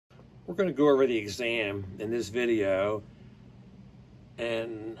We're going to go over the exam in this video,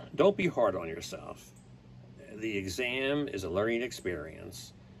 and don't be hard on yourself. The exam is a learning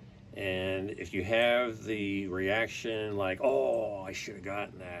experience, and if you have the reaction like, oh, I should have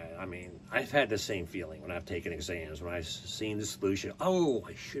gotten that. I mean, I've had the same feeling when I've taken exams, when I've seen the solution, oh,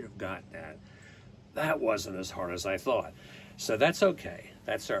 I should have gotten that. That wasn't as hard as I thought. So that's okay.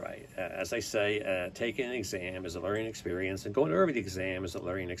 That's all right. As I say, taking an exam is a learning experience, and going over the exam is a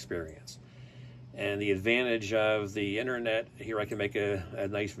learning experience. And the advantage of the internet, here I can make a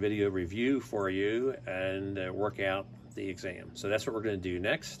nice video review for you and work out the exam. So that's what we're going to do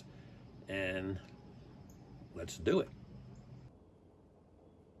next, and let's do it.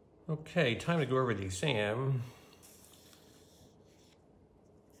 Okay, time to go over the exam.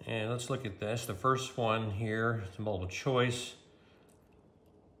 And let's look at this. The first one here is multiple choice.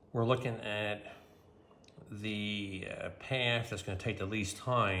 We're looking at the path that's going to take the least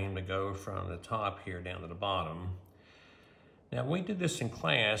time to go from the top here down to the bottom. Now, when we did this in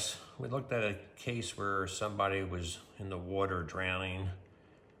class, we looked at a case where somebody was in the water drowning,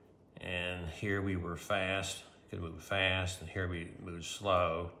 and here we were fast, could move fast, and here we moved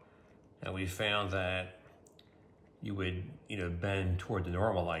slow. And we found that you would, bend toward the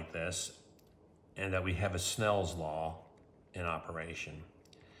normal like this, and that we have a Snell's law in operation.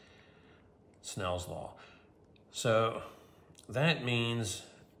 Snell's law. So that means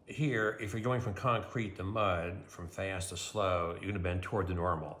here, if you're going from concrete to mud, from fast to slow, you're going to bend toward the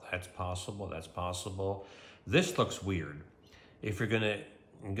normal. That's possible. That's possible. This looks weird. If you're going to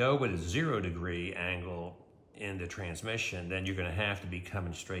go with a 0 degree angle in the transmission, then you're going to have to be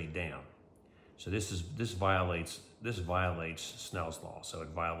coming straight down. So this violates Snell's law. So it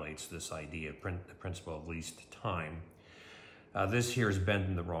violates this idea, the principle of least time. This here is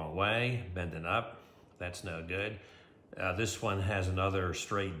bending the wrong way, bending up. That's no good. This one has another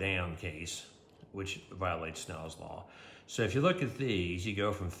straight down case, which violates Snell's law. So if you look at these, you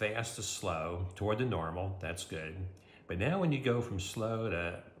go from fast to slow toward the normal. That's good. But now when you go from slow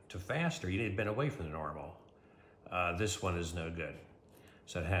to faster, you need to bend away from the normal. This one is no good.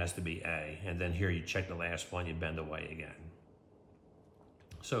 So it has to be A. And then here you check the last one, you bend away again.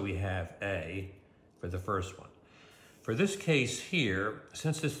 So we have A for the first one. For this case here,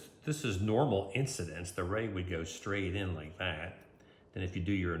 since this is normal incidence, the ray would go straight in like that. Then if you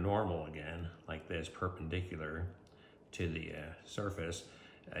do your normal again, like this, perpendicular to the surface,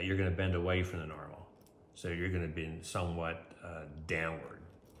 you're going to bend away from the normal. So you're going to be somewhat downward.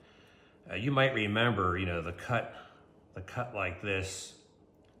 You might remember, the cut like this,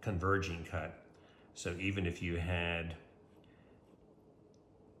 converging cut. So even if you had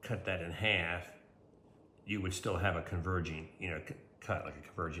cut that in half, you would still have a converging, cut, like a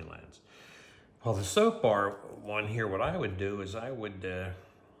converging lens. Well, the soap bar one here, what I would do is I would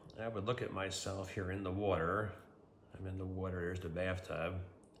look at myself here in the water. I'm in the water, there's the bathtub.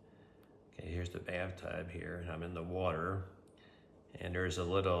 Okay, here's the bathtub here, and I'm in the water. And there's a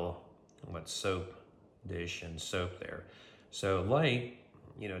little, soap dish and soap there. So light,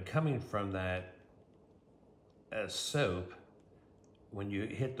 coming from that soap, when you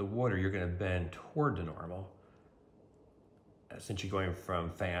hit the water, you're going to bend toward the normal. Since you're going from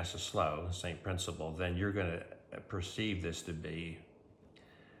fast to slow, same principle, then you're going to perceive this to be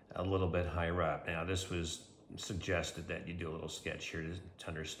a little bit higher up. Now, this was suggested that you do a little sketch here to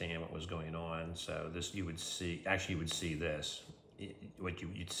understand what was going on. So this, you would see this. What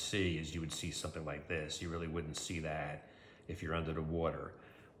you'd see is you would see something like this. You really wouldn't see that if you're under the water,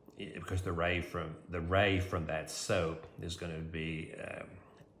 because the ray from that soap is going to be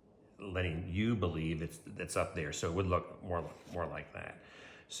letting you believe it's up there. So it would look more like that.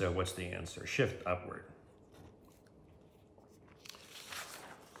 So what's the answer? Shift upward.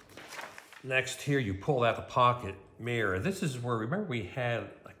 Next here, you pull out the pocket mirror. This is where, remember we had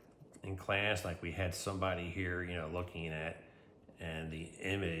in class, we had somebody here, looking at, and the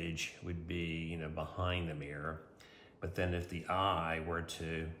image would be, behind the mirror. But then if the eye were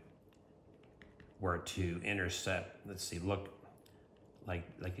to intercept, let's see, look, like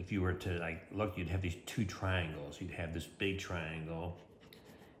if you were to look, you'd have these two triangles. You'd have this big triangle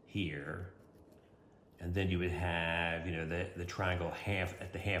here, and then you would have, the triangle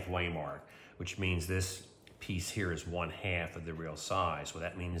at the halfway mark, which means this piece here is 1/2 of the real size. Well,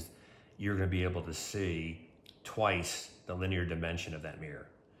 that means you're going to be able to see twice the linear dimension of that mirror.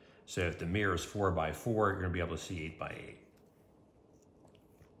 So if the mirror is 4 by 4, you're going to be able to see 8 by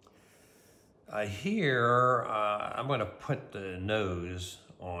 8. Here, I'm going to put the nose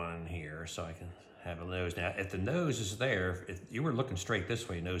on here so I can have a nose. Now, if the nose is there, if you were looking straight this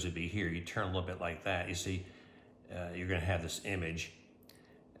way, nose would be here. You turn a little bit like that. You see, you're going to have this image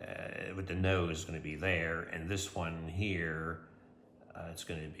with the nose is going to be there, and this one here, it's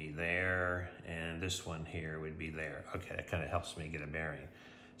going to be there, and this one here would be there. Okay, that kind of helps me get a bearing.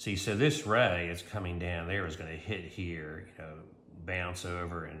 See, so this ray is coming down there, is going to hit here, you know, bounce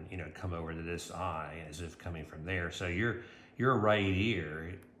over and, you know, come over to this eye as if coming from there. So your right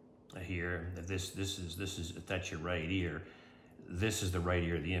ear here, if that's your right ear, this is the right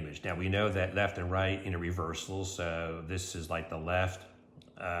ear of the image. Now we know that left and right in a reversal, so this is like the left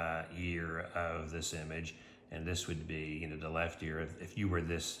ear of this image, and this would be, you know, the left ear if you were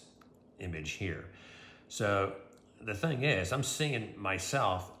this image here. So the thing is, I'm seeing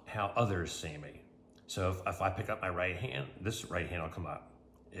myself how others see me. So if I pick up my right hand, this right hand will come up.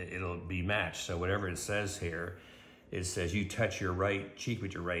 It'll be matched. So whatever it says here, it says you touch your right cheek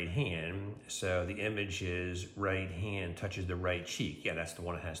with your right hand. So the image is right hand touches the right cheek. Yeah, that's the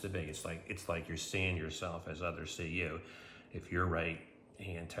one it has to be. It's like you're seeing yourself as others see you. If your right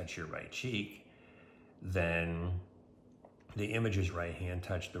hand touch your right cheek, then the image's right hand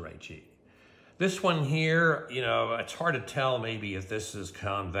touch the right cheek. This one here, you know, it's hard to tell maybe if this is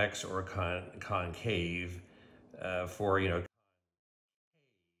convex or concave. For, you know,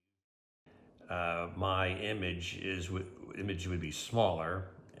 my image would be smaller,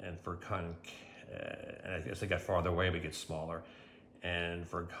 and for and I guess I got farther away, we get smaller, and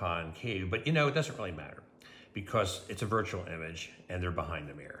for concave, but you know, it doesn't really matter because it's a virtual image and they're behind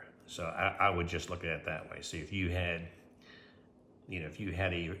the mirror. So I would just look at it that way. So if you had, you know, if you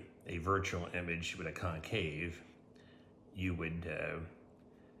had a virtual image with a concave, you would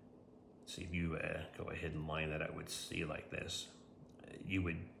see, if you go ahead and line that, I would see like this. You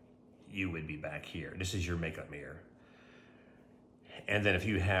would be back here. This is your makeup mirror. And then if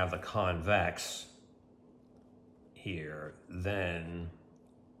you have the convex here, then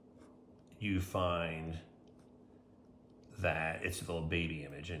you find that it's a little baby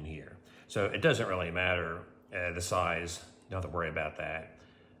image in here. So it doesn't really matter the size, you don't have to worry about that.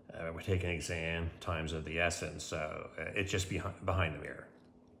 We're taking an exam, times of the essence, so it's just behind the mirror.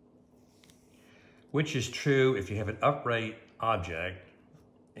 Which is true if you have an upright object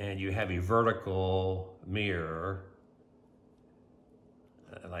and you have a vertical mirror,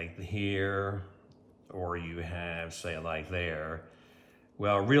 like here, or you have, say, like there.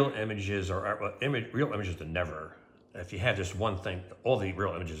 Well, real images are never. If you have just one thing, all the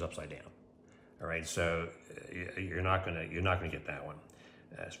real images upside down. All right, so you're not gonna get that one.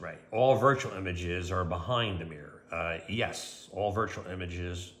 That's right. All virtual images are behind the mirror. Yes, all virtual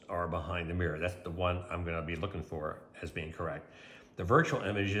images are behind the mirror. That's the one I'm going to be looking for as being correct. The virtual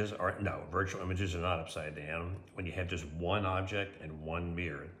images are not upside down. When you have just one object and one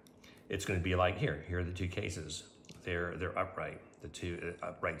mirror, it's going to be like here. Here are the two cases. They're upright. The two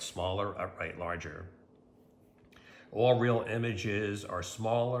upright smaller, upright larger. All real images are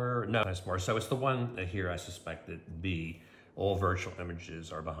smaller. No, it's more. So it's the one here I suspect that B. All virtual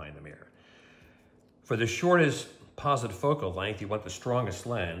images are behind the mirror. For the shortest positive focal length, you want the strongest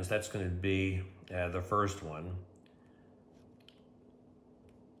lens. That's going to be the first one.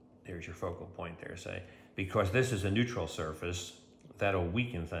 There's your focal point there, say. Because this is a neutral surface, that'll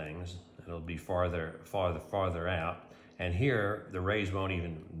weaken things. It'll be farther out. And here, the rays won't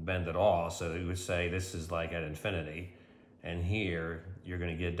even bend at all. So you would say this is like at infinity. And here, you're going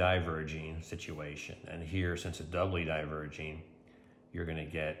to get a diverging situation. And here, since it's doubly diverging, you're going to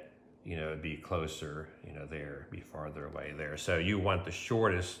get, you know, be closer, you know, there, be farther away there. So you want the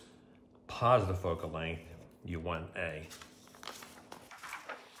shortest positive focal length. You want A.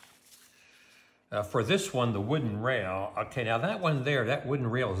 For this one, the wooden rail, okay, now that one there, that wooden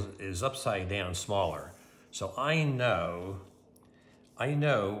rail is upside down smaller. So I know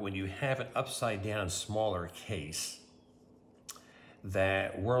when you have an upside down smaller case,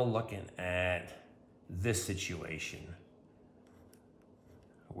 that we're looking at this situation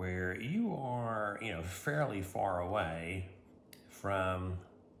where you are, you know, fairly far away from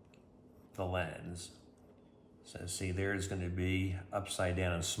the lens. So see, there's going to be upside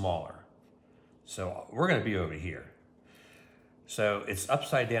down and smaller. So we're going to be over here. So it's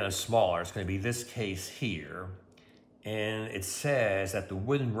upside down and smaller. It's going to be this case here. And it says that the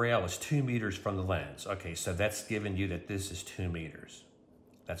wooden rail is 2 meters from the lens. Okay, so that's giving you that this is 2 meters.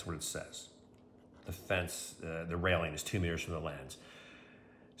 That's what it says. The fence, the railing is 2 meters from the lens.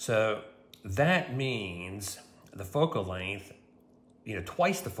 So that means the focal length, you know,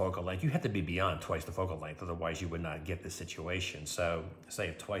 twice the focal length. You have to be beyond twice the focal length, otherwise you would not get this situation. So say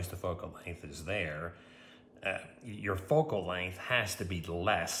if twice the focal length is there, your focal length has to be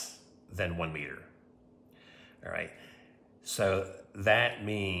less than 1 meter. All right. So that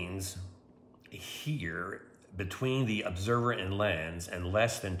means here, between the observer and lens and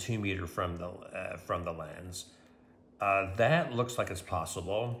less than 2 meters from the lens. That looks like it's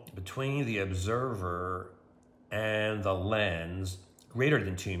possible. Between the observer and the lens, greater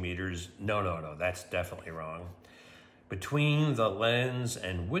than 2 meters, no, that's definitely wrong. Between the lens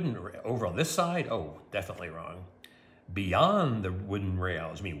and wooden rail, over on this side, oh, definitely wrong. Beyond the wooden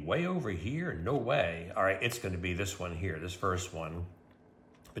rails, I mean, way over here, no way. All right, it's going to be this one here, this first one.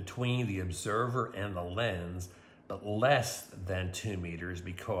 Between the observer and the lens, but less than 2 meters,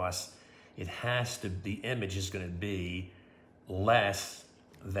 because it has to, the image is going to be less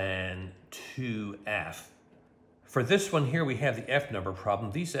than 2f. For this one here, we have the F number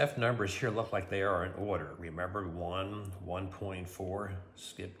problem. These F numbers here look like they are in order. Remember 1, 1.4,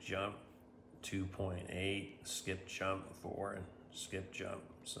 skip jump, 2.8, skip jump, 4, skip jump,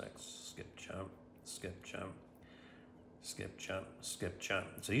 6, skip jump, skip jump, skip jump, skip jump.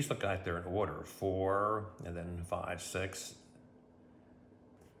 So these look like they're in order, 4, and then 5, 6.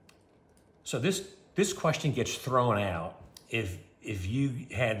 So this question gets thrown out if you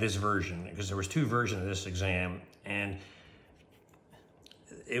had this version, because there was 2 versions of this exam, and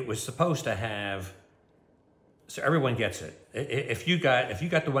it was supposed to have, so everyone gets it. If you got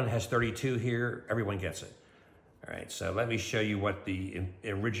the one that has 32 here, everyone gets it. All right, so let me show you what the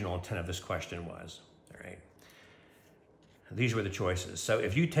original intent of this question was. All right, these were the choices. So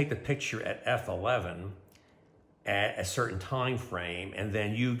if you take the picture at f11 at a certain time frame, and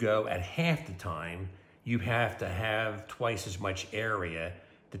then you go at half the time, you have to have twice as much area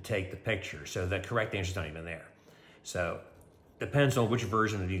to take the picture. So the correct answer is not even there. So depends on which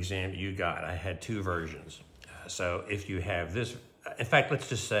version of the exam you got. I had 2 versions. So if you have this, in fact, let's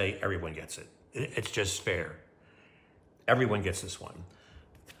just say everyone gets it. It's just fair. Everyone gets this one.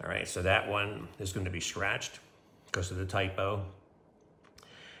 All right, so that one is going to be scratched because of the typo.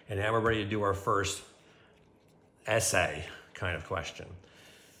 And now we're ready to do our first essay kind of question.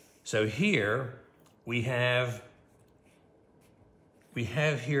 So here we have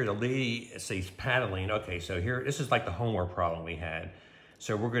here the lady says paddling. Okay, so here, this is like the homework problem we had.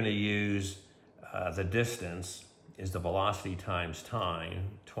 So we're going to use the distance is the velocity times time,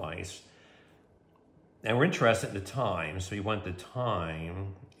 twice. And we're interested in the time, so we want the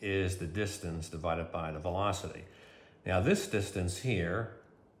time is the distance divided by the velocity. Now this distance here,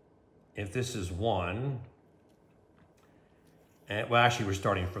 if this is 1, and, well, actually, we're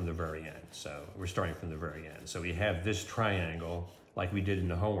starting from the very end. So we're starting from the very end. So we have this triangle like we did in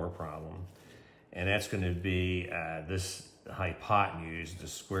the homework problem. And that's going to be this hypotenuse, the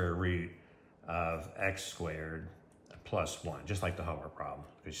square root of x squared plus 1, just like the homework problem.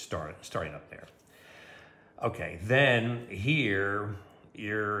 We starting up there. Okay, then here,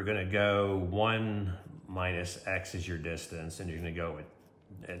 you're going to go 1 minus x is your distance, and you're going to go with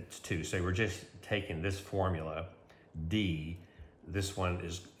 2. So we're just taking this formula, d. This one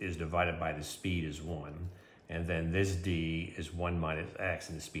is divided by the speed is 1. And then this d is 1 minus x,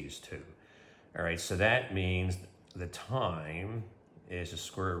 and the speed is 2. All right, so that means the time is the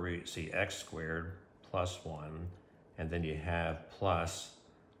square root, see, x squared plus 1. And then you have plus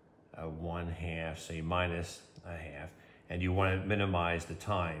 1/2, so you minus 1/2. And you want to minimize the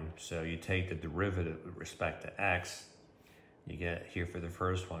time. So you take the derivative with respect to x. You get here for the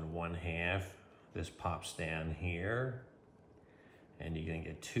first one, 1/2. This pops down here. And you're going to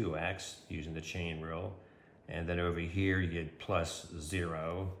get 2x using the chain rule. And then over here, you get plus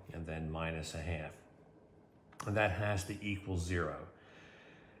 0, and then minus 1/2. And that has to equal 0.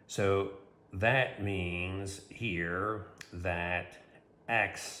 So that means here that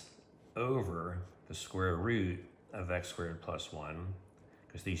x over the square root of x squared plus 1,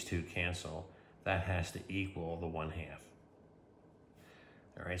 because these 2 cancel, that has to equal the 1/2.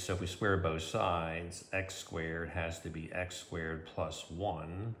 All right, so if we square both sides, x squared has to be x squared plus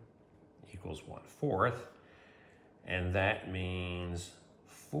 1 equals 1/4. And that means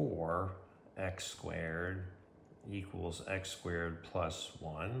 4x squared equals x squared plus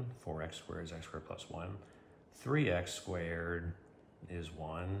 1. 4x squared is x squared plus 1. 3x squared is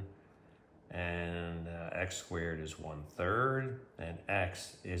 1. And x squared is 1/3. And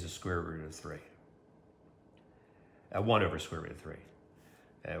x is the square root of 3. 1 over square root of 3.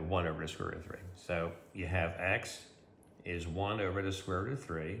 1 over the square root of 3. So you have x is 1 over the square root of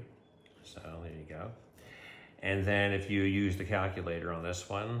 3. So there you go. And then if you use the calculator on this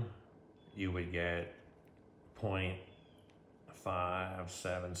one, you would get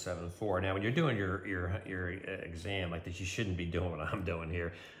 0.5774. Now, when you're doing your exam like this, you shouldn't be doing what I'm doing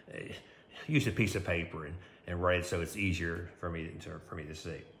here. Use a piece of paper and write it so it's easier for me to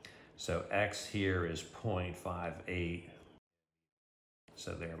see. So x here is 0.58.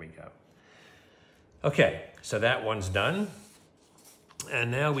 So there we go. Okay, so that one's done.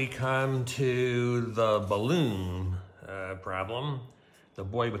 And now we come to the balloon problem, the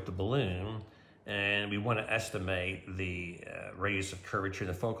boy with the balloon, and we want to estimate the radius of curvature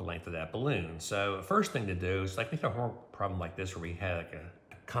and the focal length of that balloon. So the first thing to do is, like, we had a problem like this where we had like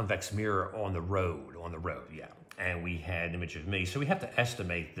a convex mirror on the road, yeah. And we had an image of me. So we have to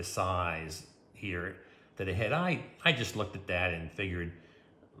estimate the size here that it had. I just looked at that and figured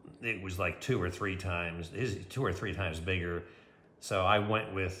it was like 2 or 3 times bigger. So I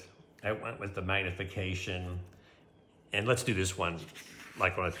went with the magnification, and let's do this one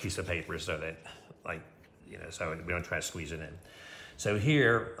like on a piece of paper so that, like, you know, so we don't try to squeeze it in. So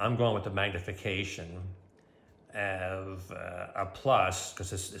here I'm going with the magnification of a plus,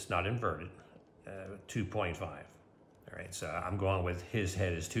 because it's not inverted, 2.5. All right, so I'm going with his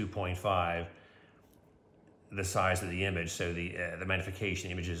head is 2.5, the size of the image. So the magnification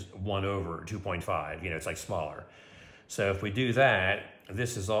image is 1 over 2.5. You know, it's like smaller. So if we do that,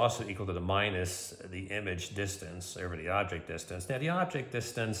 this is also equal to the minus the image distance over the object distance. Now the object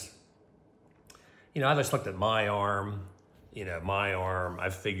distance, you know, I just looked at my arm. You know, my arm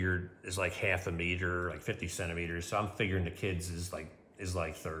I've figured is like 1/2 meter, like 50 centimeters. So I'm figuring the kids is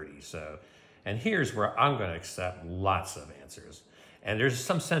like 30. So, and here's where I'm going to accept lots of answers. And there's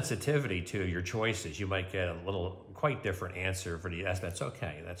some sensitivity to your choices. You might get a quite different answer for the estimate. That's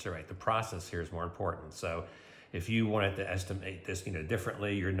okay, that's all right. The process here is more important. So if you wanted to estimate this, you know,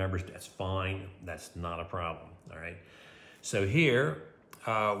 differently, your numbers, that's fine. That's not a problem, all right? So here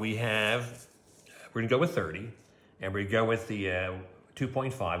we're gonna go with 30, and we go with the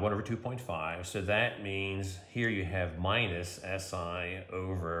 2.5, 1 over 2.5. So that means here you have minus SI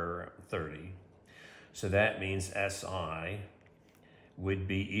over 30. So that means SI would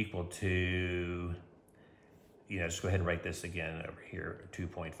be equal to, you know, just go ahead and write this again over here,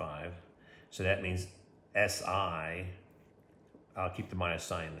 2.5. So that means SI, I'll keep the minus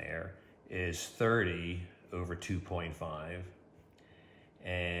sign there, is 30 over 2.5.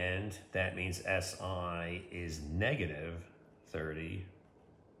 And that means SI is negative 30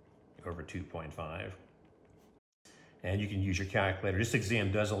 over 2.5. And you can use your calculator. This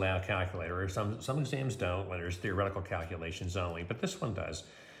exam does allow a calculator. Some exams don't, when there's theoretical calculations only, but this one does.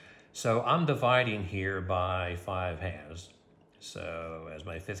 So I'm dividing here by 5/2. So as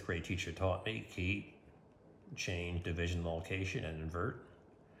my 5th grade teacher taught me, keep, change division location, and invert.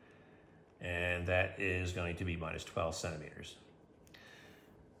 And that is going to be minus 12 centimeters.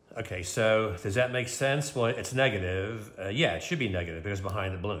 Okay, so does that make sense? Well, it's negative. Yeah, it should be negative because it's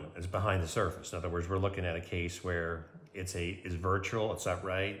behind the balloon. It's behind the surface. In other words, we're looking at a case where it's virtual, it's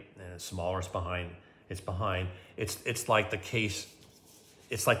upright, and it's smaller. It's behind. It's like the case.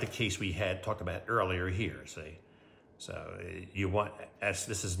 It's like the case we had talked about earlier here. See, so you want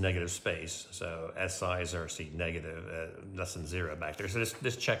this is negative space. So SIs are negative, less than 0 back there. So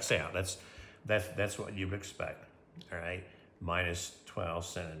this checks out. That's what you would expect. All right, minus 12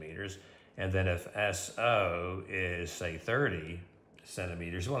 centimeters. And then if SO is, say, 30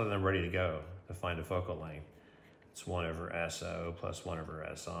 centimeters, one of them ready to go to find a focal length. It's 1 over SO plus 1 over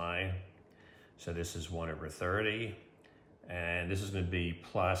SI. So this is 1 over 30. And this is going to be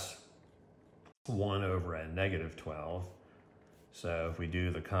plus 1 over a negative 12. So if we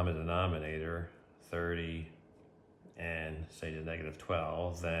do the common denominator, 30 and, say, the negative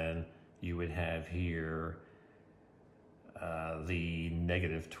 12, then you would have here the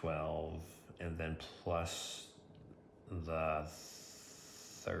negative 12, and then plus the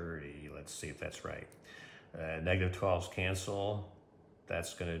 30. Let's see if that's right. Negative 12s cancel.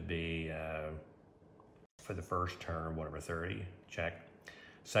 That's going to be, for the first term, 1 over 30. Check.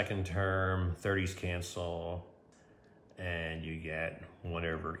 Second term, 30s cancel, and you get 1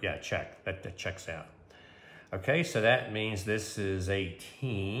 over, yeah, check. That checks out. Okay, so that means this is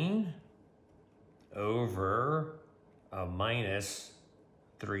 18 over a minus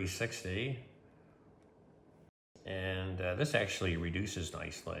 360. And this actually reduces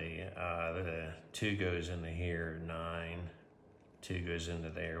nicely. The 2 goes into here, 9. 2 goes into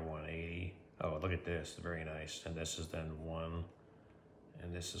there, 180. Oh, look at this, very nice. And this is then 1.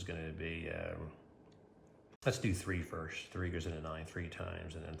 And this is going to be, let's do 3 first. 3 goes into 9 3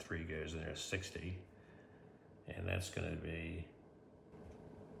 times, and then 3 goes into 60. And that's going to be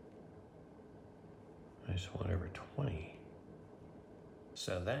minus 1 over 20.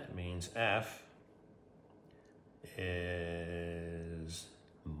 So that means F is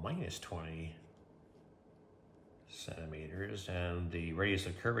minus 20 centimeters, and the radius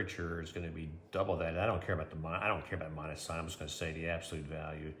of curvature is going to be double that. I don't care about minus sign. I'm just going to say the absolute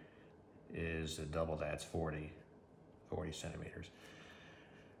value is double that. It's 40 centimeters.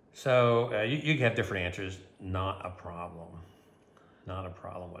 So you can have different answers, not a problem. Not a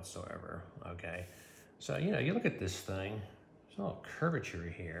problem whatsoever, okay? So, you know, you look at this thing, there's a little curvature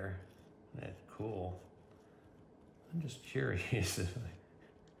here. That's cool. I'm just curious if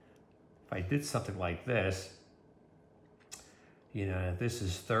I did something like this, you know, if this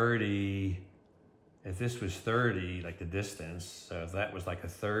is 30, if this was 30, like the distance, so if that was like a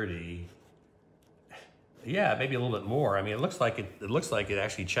 30, yeah, maybe a little bit more. I mean, it looks like it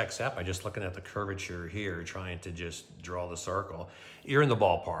actually checks out by just looking at the curvature here, trying to just draw the circle. You're in the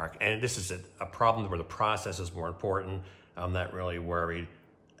ballpark, and this is a problem where the process is more important. I'm not really worried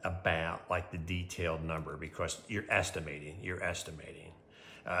about like the detailed number because you're estimating.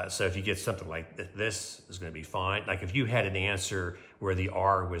 So if you get something like this is going to be fine. Like if you had an answer where the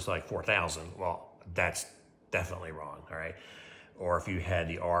R was like 4,000, well, that's definitely wrong, all right? Or if you had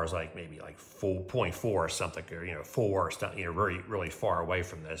the R's like maybe like 4.4 or something, or, you know, 4 or something, you know, really far away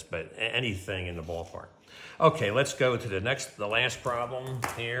from this, but anything in the ballpark. Okay, let's go to the last problem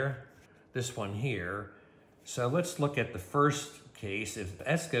here, this one here. So let's look at the first case. If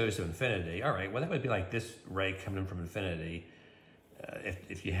S goes to infinity, all right, well, that would be like this ray coming in from infinity.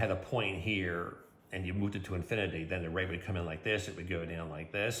 If you had a point here and you moved it to infinity, then the ray would come in like this, it would go down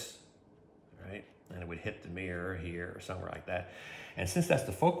like this, right? And it would hit the mirror here or somewhere like that. And since that's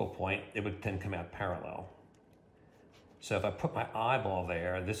the focal point, it would then come out parallel. So if I put my eyeball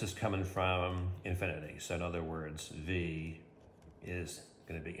there, this is coming from infinity. So in other words, V is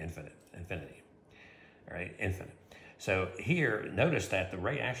going to be infinity, all right, infinite. So here, notice that the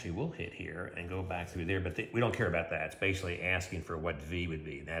ray actually will hit here and go back through there, but we don't care about that. It's basically asking for what V would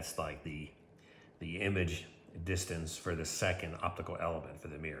be. That's like the image distance for the second optical element for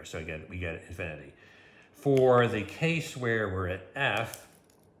the mirror. So we get infinity. For the case where we're at F,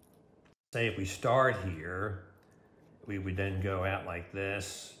 say if we start here, we would then go out like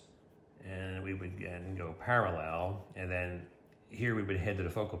this, and we would again go parallel, and then here we would head to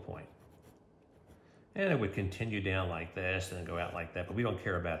the focal point. And it would continue down like this and then go out like that, but we don't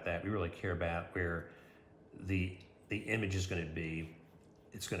care about that. We really care about where the image is going to be.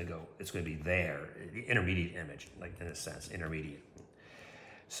 It's going to be there, the intermediate image, like in a sense, intermediate.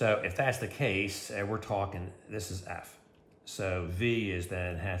 So if that's the case, we're talking, this is F. So V is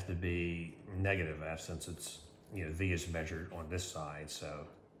then has to be negative F since it's, you know, V is measured on this side, so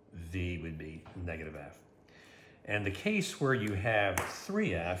V would be negative F. And the case where you have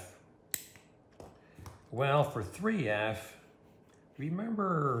 3F, well, for 3F,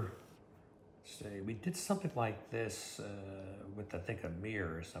 remember, say, we did something like this with, I think, a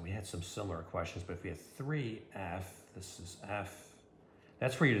mirror. So we had some similar questions, but if we had 3F, this is F.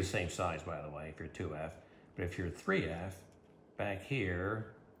 That's where you're the same size, by the way, if you're 2F. But if you're 3F, back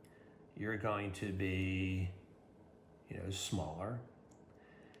here, you're going to be, you know, smaller.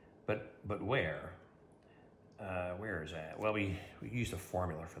 But where? Where is that? Well, we used a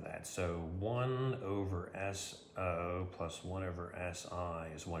formula for that. So 1 over SO plus 1 over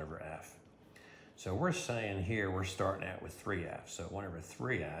SI is 1 over F. So we're saying here we're starting out with 3F. So 1 over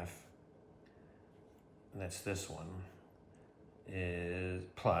 3F, and that's this one, is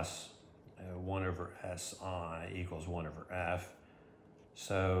plus 1 over SI equals 1 over F.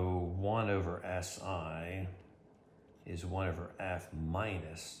 So 1 over SI is 1 over F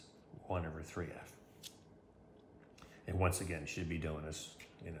minus 1 over 3F. And once again, should be doing this,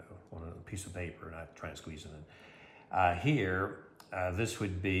 you know, on a piece of paper, not trying to squeeze it in. Here, this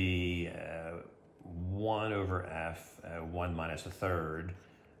would be 1 over F, 1 minus a third.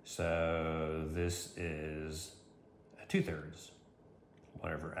 So this is 2/3,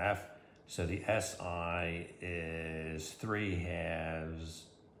 1 over F. So the SI is 3/2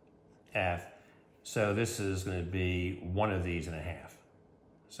 F. So this is going to be one of these and a half.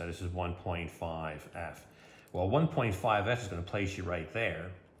 So this is 1.5 F. Well, 1.5 F is going to place you right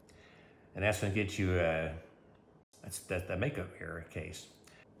there. And that's going to get you that's the makeup mirror case.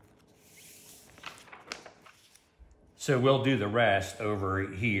 So we'll do the rest over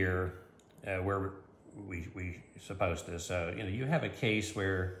here where we supposed to. So, you know, you have a case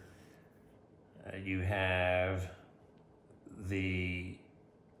where you have the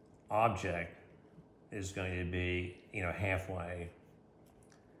object is going to be, you know, halfway,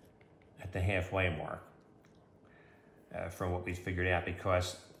 at the halfway mark from what we figured out,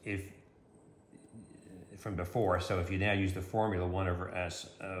 because from before, so if you now use the formula 1 over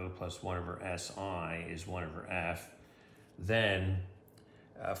SO plus 1 over SI is 1 over F, then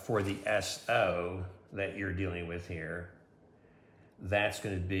for the SO that you're dealing with here, that's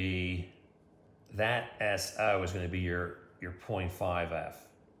going to be, that SO is going to be your 0.5 F.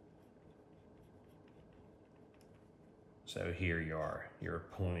 So here you are, you're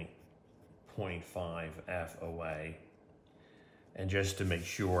 0.5 F away. And just to make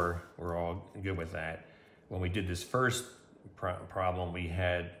sure we're all good with that, when we did this first problem, we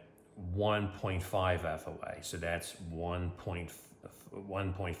had 1.5 F away. So that's 1.5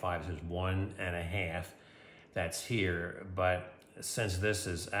 is 1.5. That's here. But since this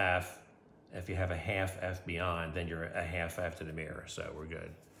is F, if you have a half F beyond, then you're a half F to the mirror. So we're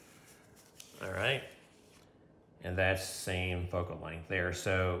good. All right. And that's same focal length there.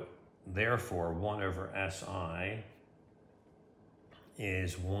 So therefore, 1 over SI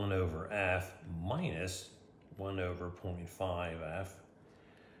is 1 over F minus 1 over 0.5 F.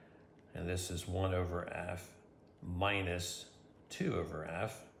 And this is 1 over F minus 2 over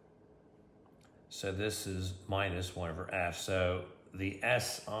F. So this is minus 1 over F. So the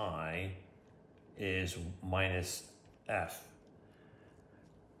SI is minus F.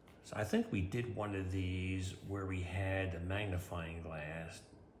 So I think we did one of these where we had the magnifying glass.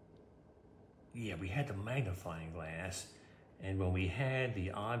 Yeah, we had the magnifying glass. And when we had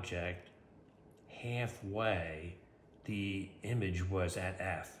the object halfway, the image was at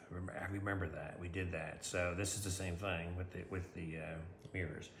F. I remember that. We did that. So this is the same thing with the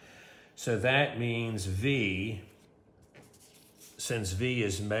mirrors. So that means V, since V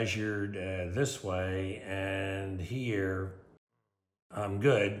is measured this way, and here I'm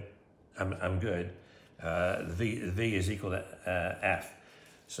good. I'm good. V is equal to F.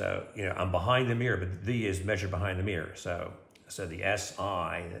 So, you know, I'm behind the mirror, but V is measured behind the mirror. So the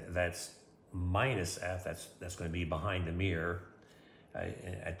SI, that's minus F, that's going to be behind the mirror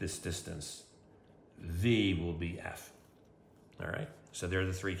at this distance. V will be F. All right, so there are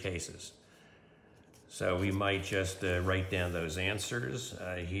the three cases. So we might just write down those answers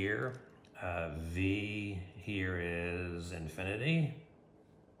here. V here is infinity.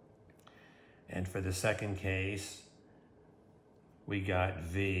 And for the second case, we got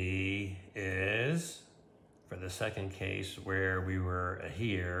V is, for the second case where we were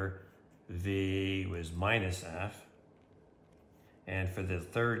here, V was minus F. And for the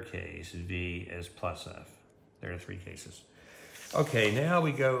third case, V is plus F. There are three cases. Okay, now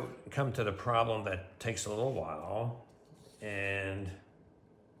we come to the problem that takes a little while. And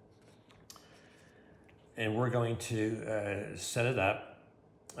we're going to set it up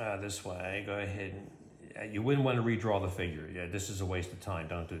this way. Go ahead and you wouldn't want to redraw the figure. Yeah, this is a waste of time.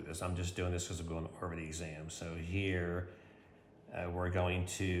 Don't do this. I'm just doing this because I'm going over the exam. So here we're going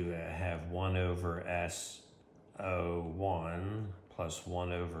to have 1 over SO1 plus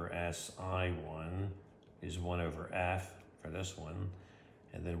 1 over SI1 is 1 over F for this one.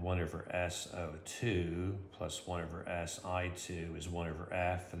 And then 1 over SO2 plus 1 over SI2 is 1 over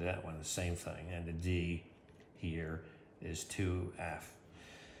F for that one, the same thing. And the D here is 2F.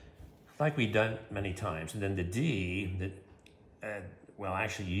 Like we've done many times. And then the D, well,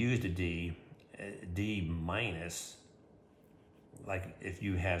 actually you use the D minus, like if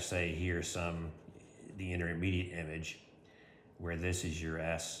you have, say, here the intermediate image, where this is your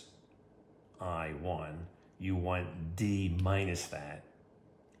SI1, you want D minus that,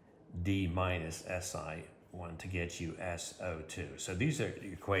 D minus SI1 to get you SO2. So these are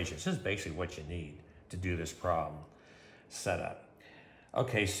the equations. This is basically what you need to do this problem setup.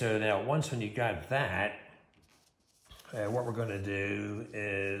 Okay, so now when you got that, what we're going to do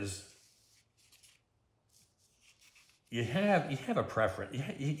is you have a preference.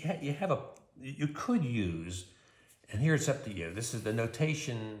 You could use, and here it's up to you. This is the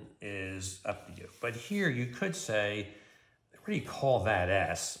notation is up to you. But here you could say, what do you call that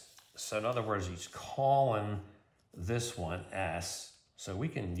S? So in other words, he's calling this one S. So we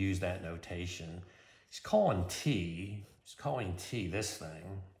can use that notation. He's calling T. He's calling T this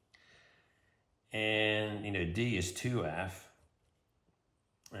thing. And, you know, D is 2F.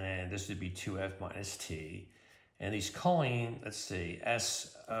 And this would be 2F minus T. And he's calling, let's see,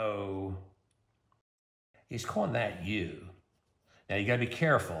 SO. He's calling that U. Now, you got to be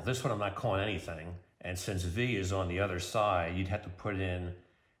careful. This one I'm not calling anything. And since V is on the other side, you'd have to put in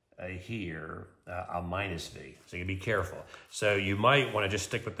here a minus V. So you be careful. So you might want to just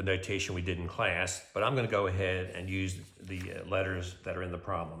stick with the notation we did in class, but I'm going to go ahead and use the letters that are in the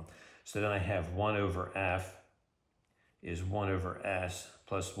problem. So then I have 1 over F is 1 over S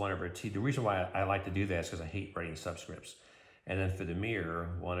plus 1 over T. The reason why I like to do that is because I hate writing subscripts. And then for the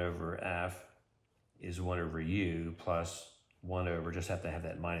mirror, 1 over F is 1 over U plus 1 over, just have to have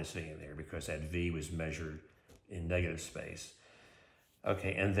that minus V in there because that V was measured in negative space.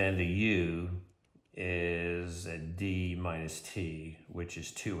 Okay, and then the U is a D minus T, which is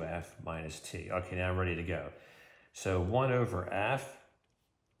 2F minus T. Okay, now I'm ready to go. So 1 over F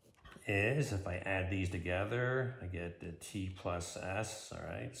is, if I add these together, I get the t plus s, all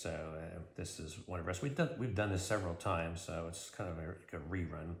right? So this is one of us. We've done this several times, so it's kind of a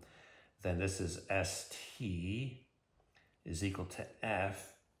rerun. Then this is st is equal to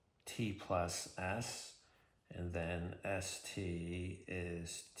f t plus s, and then st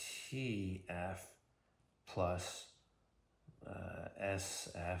is tf plus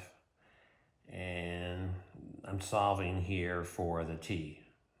sf, and I'm solving here for the t.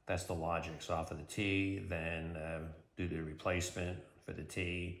 That's the logic. So off of the t, then do the replacement for the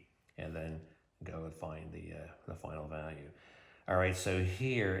t, and then go and find the final value. All right, so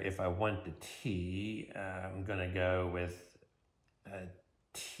here, if I want the t, I'm going to go with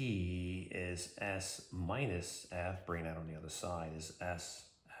t is s minus f, bring that on the other side, is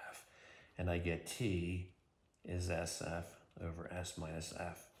sf, and I get t is sf over s minus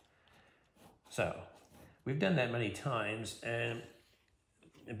f. So we've done that many times, and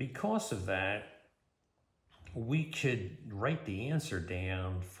because of that, we could write the answer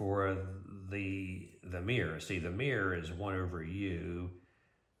down for the mirror. See, the mirror is 1 over u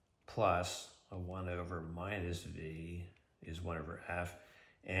plus a 1 over minus v is 1 over f.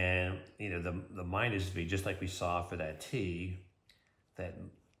 And, you know, the minus v, just like we saw for that t, that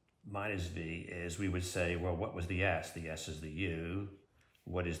minus v is, we would say, well, what was the s? The s is the u.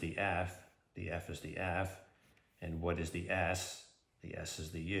 What is the f? The f is the f. And what is the s? The s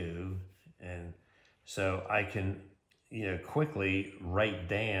is the u. And so I can, you know, quickly write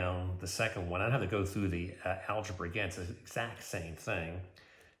down the second one. I don't have to go through the algebra again. It's the exact same thing.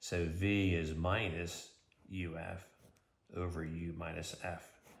 So v is minus uf over u minus f.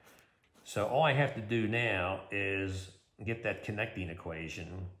 So all I have to do now is get that connecting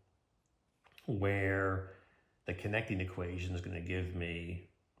equation, where the connecting equation is going to give me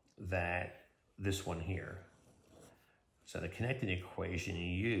this one here. So the connecting equation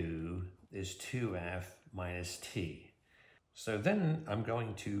u is 2f minus t. So then I'm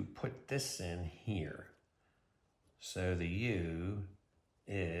going to put this in here. So the u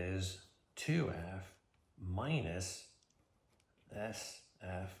is 2f minus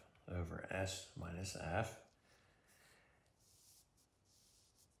sf over s minus f.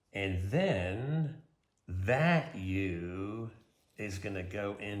 And then that u is going to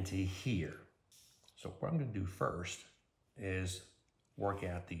go into here. So what I'm going to do first is work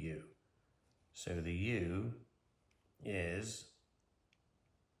out the u. So the u is,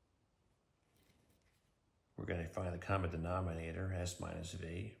 we're going to find the common denominator, s minus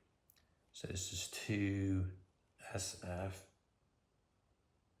v. So this is 2sf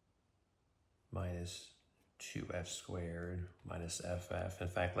minus 2f squared minus ff. In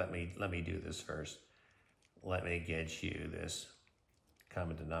fact, let me do this first. Let me get you this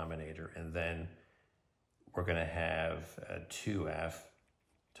common denominator, and then we're going to have 2f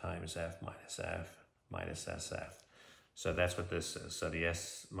times f minus sf. So that's what this is. So the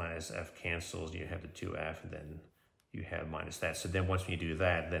s minus f cancels, you have the 2f, and then you have minus that. So then once you do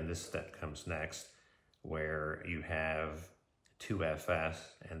that, then this step comes next, where you have 2fs,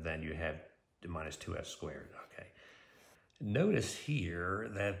 and then you have minus 2f squared. Okay. Notice here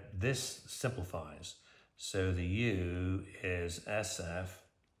that this simplifies. So the u is sf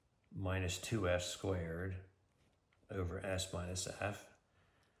minus 2f squared over s minus f.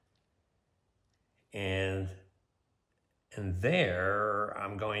 And there,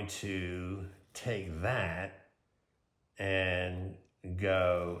 I'm going to take that and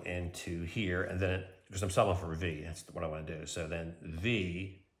go into here, and then, because I'm solving for v, that's what I want to do. So then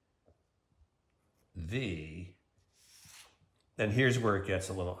v, then here's where it gets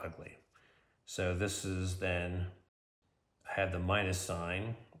a little ugly. So this is then, I have the minus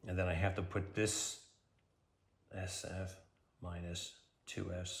sign, and then I have to put this sf minus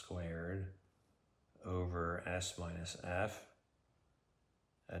 2f squared over s minus f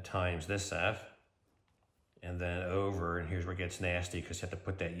times this f, and then over, and here's where it gets nasty because you have to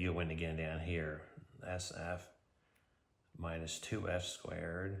put that u in again down here, sf minus 2f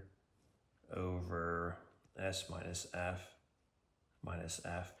squared over s minus f minus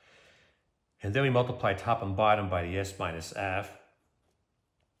f. And then we multiply top and bottom by the s minus f,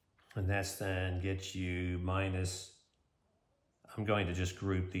 and that's then gets you minus, I'm going to just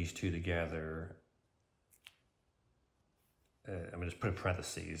group these two together. I'm going to just put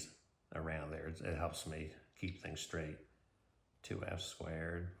parentheses around there. It helps me keep things straight. 2f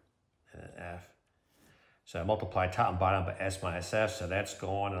squared and an f. So I multiply top and bottom by s minus f, so that's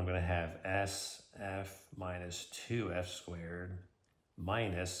gone. I'm going to have sf minus 2f squared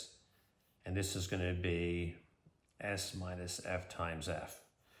minus, and this is going to be s minus f times f.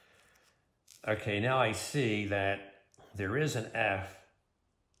 Okay, now I see that there is an f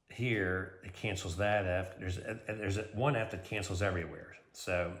here, it cancels that f. There's one f that cancels everywhere.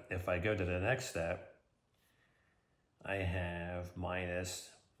 So if I go to the next step, I have minus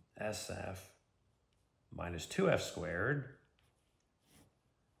SF minus 2f squared,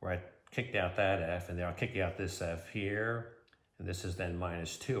 where I kicked out that f, and then I'll kick out this f here, and this is then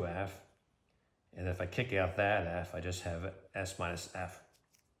minus 2f. And if I kick out that f, I just have s minus f.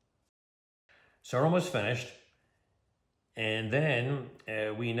 So we're almost finished. And then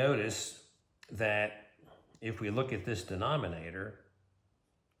we notice that if we look at this denominator,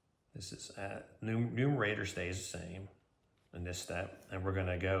 this is numerator stays the same in this step, and we're going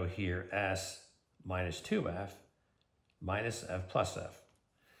to go here s minus 2f minus f plus f.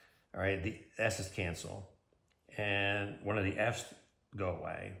 All right, the s's cancel, and one of the f's go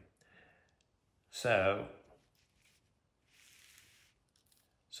away. So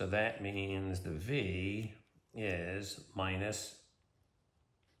that means the v is minus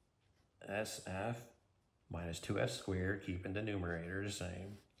sf minus 2f squared, keeping the numerator the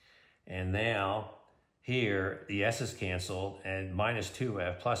same. And now here the s is canceled, and minus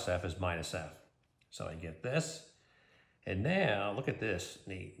 2f plus f is minus f. So I get this. And now look at this,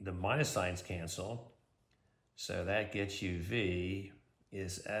 the minus signs cancel. So that gets you v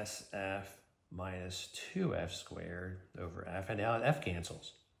is sf minus 2f squared over f, and now f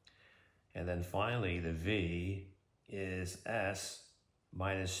cancels. And then finally, the v is s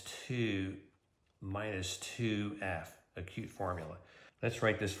minus 2f, acute formula. Let's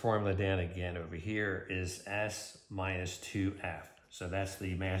write this formula down again. Over here is s minus 2f. So that's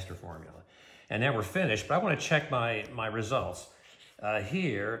the master formula. And now we're finished, but I want to check my results.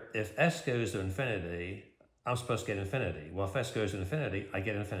 Here, if s goes to infinity, I'm supposed to get infinity. Well, if s goes to infinity, I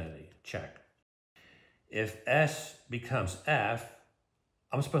get infinity. Check. If s becomes f,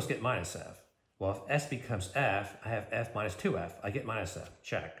 I'm supposed to get minus f. Well, if s becomes f, I have f minus 2f. I get minus f.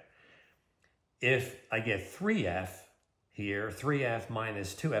 Check. If I get 3f here, 3f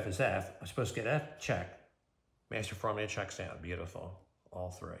minus 2f is f, I'm supposed to get f. Check. Master formula checks out. Beautiful.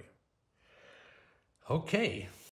 All three. Okay.